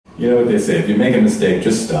You know what they say, if you make a mistake,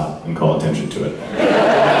 just stop and call attention to it.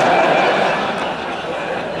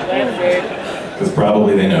 Because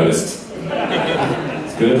probably they noticed.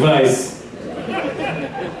 It's good advice.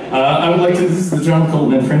 I would like to, this is the John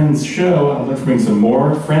Coulton and Friends show. I'd like to bring some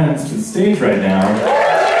more friends to the stage right now.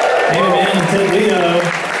 Aimee Mann and Ted Leo.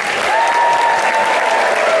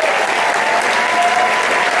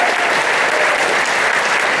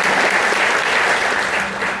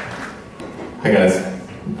 Hi guys.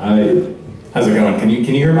 Hi. How's it going? Can you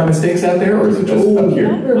hear my mistakes out there, or is it just up here?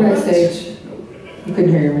 We're backstage. You couldn't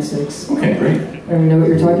hear your mistakes. Okay, great. I don't even know what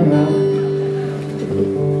you're talking about.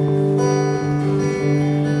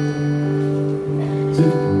 Does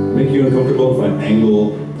it make you uncomfortable if I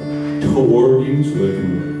angle toward you so I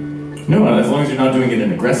can... No, as long as you're not doing it in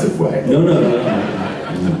an aggressive way. No.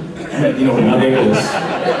 You know, not angles.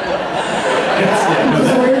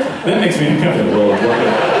 That makes me uncomfortable.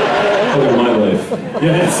 Over my life.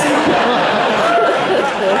 Yes.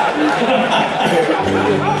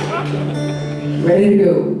 Ready to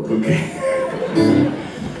go. Okay.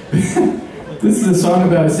 This is a song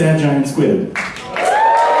about a sad giant squid.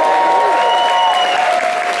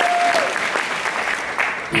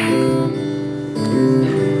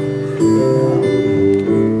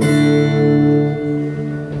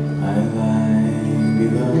 I lie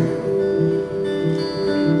below.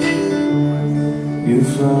 You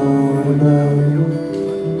float above.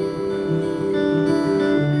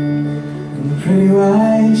 In the pretty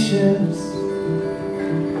white ships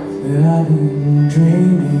that I've been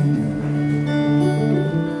dreaming of.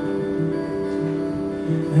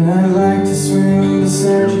 And I'd like to swim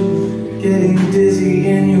beside you, getting dizzy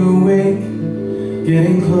in your wake,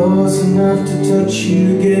 getting close enough to touch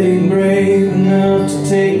you, getting brave enough to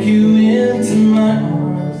take you into my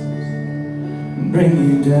arms and bring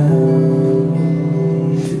you down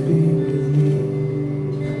to be with me.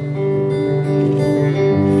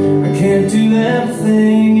 I can't do that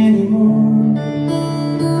thing anymore.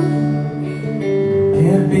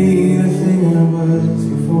 Can't be the thing I was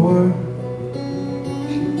before.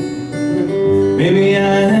 Maybe I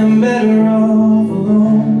am better off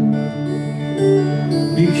alone,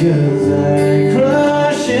 because I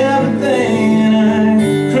crush everything and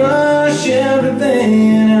I crush everything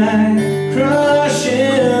and I crush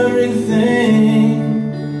everything.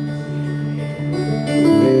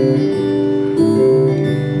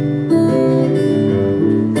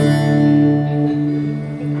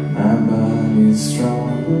 My body's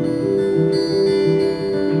strong,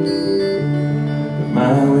 but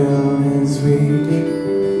my will is weak.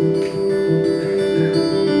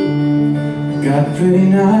 Got pretty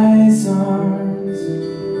nice arms,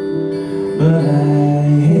 but I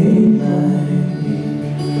hate my beak.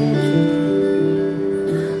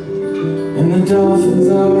 And the dolphins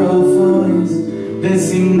are all phonies. They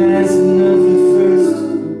seem nice enough at first.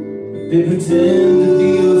 They pretend to be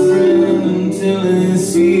your friend until they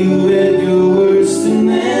see you at your worst, and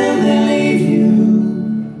then they leave you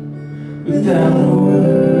without a word.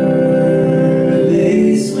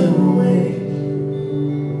 They swim away.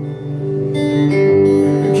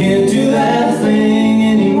 Can't do that thing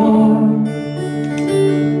anymore.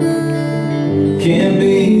 Can't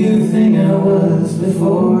be the thing I was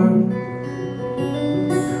before.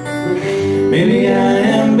 Maybe I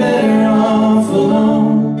am better off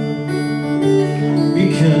alone,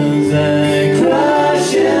 because I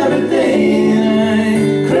crush everything and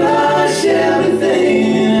I crush everything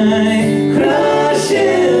and I crush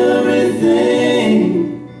everything.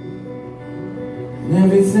 And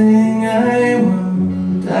everything I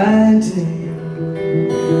want, I take.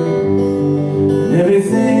 And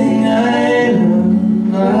everything I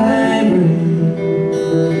love, I bring.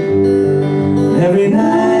 And every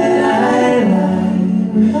night I lie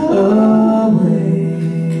away.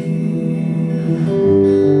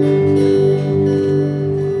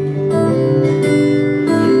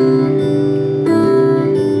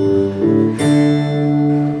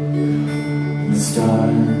 The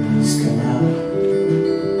stars come out.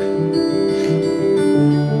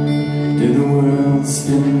 Did the world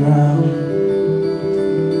spin round?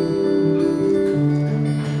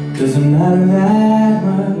 Doesn't matter that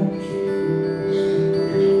much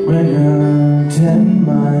when you're 10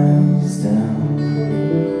 miles down.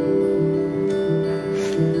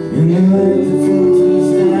 In the light that filters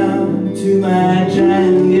down to my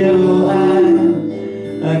giant yellow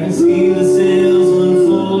eye, I can see the sails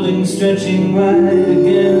unfolding, stretching wide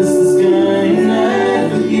against the sky, and I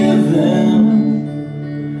forgive them.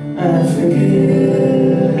 I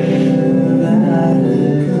forgive and I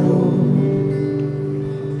let go.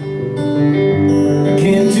 I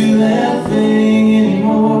can't do that thing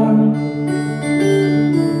anymore.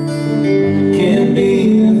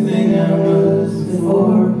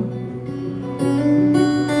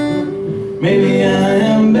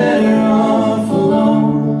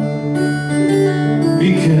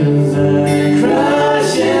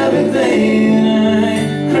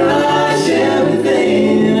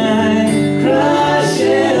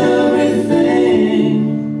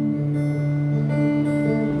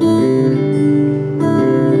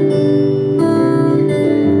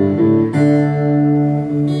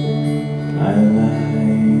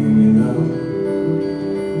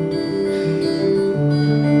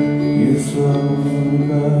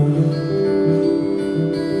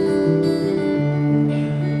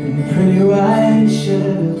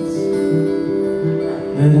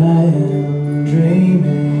 that I am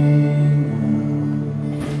dreaming.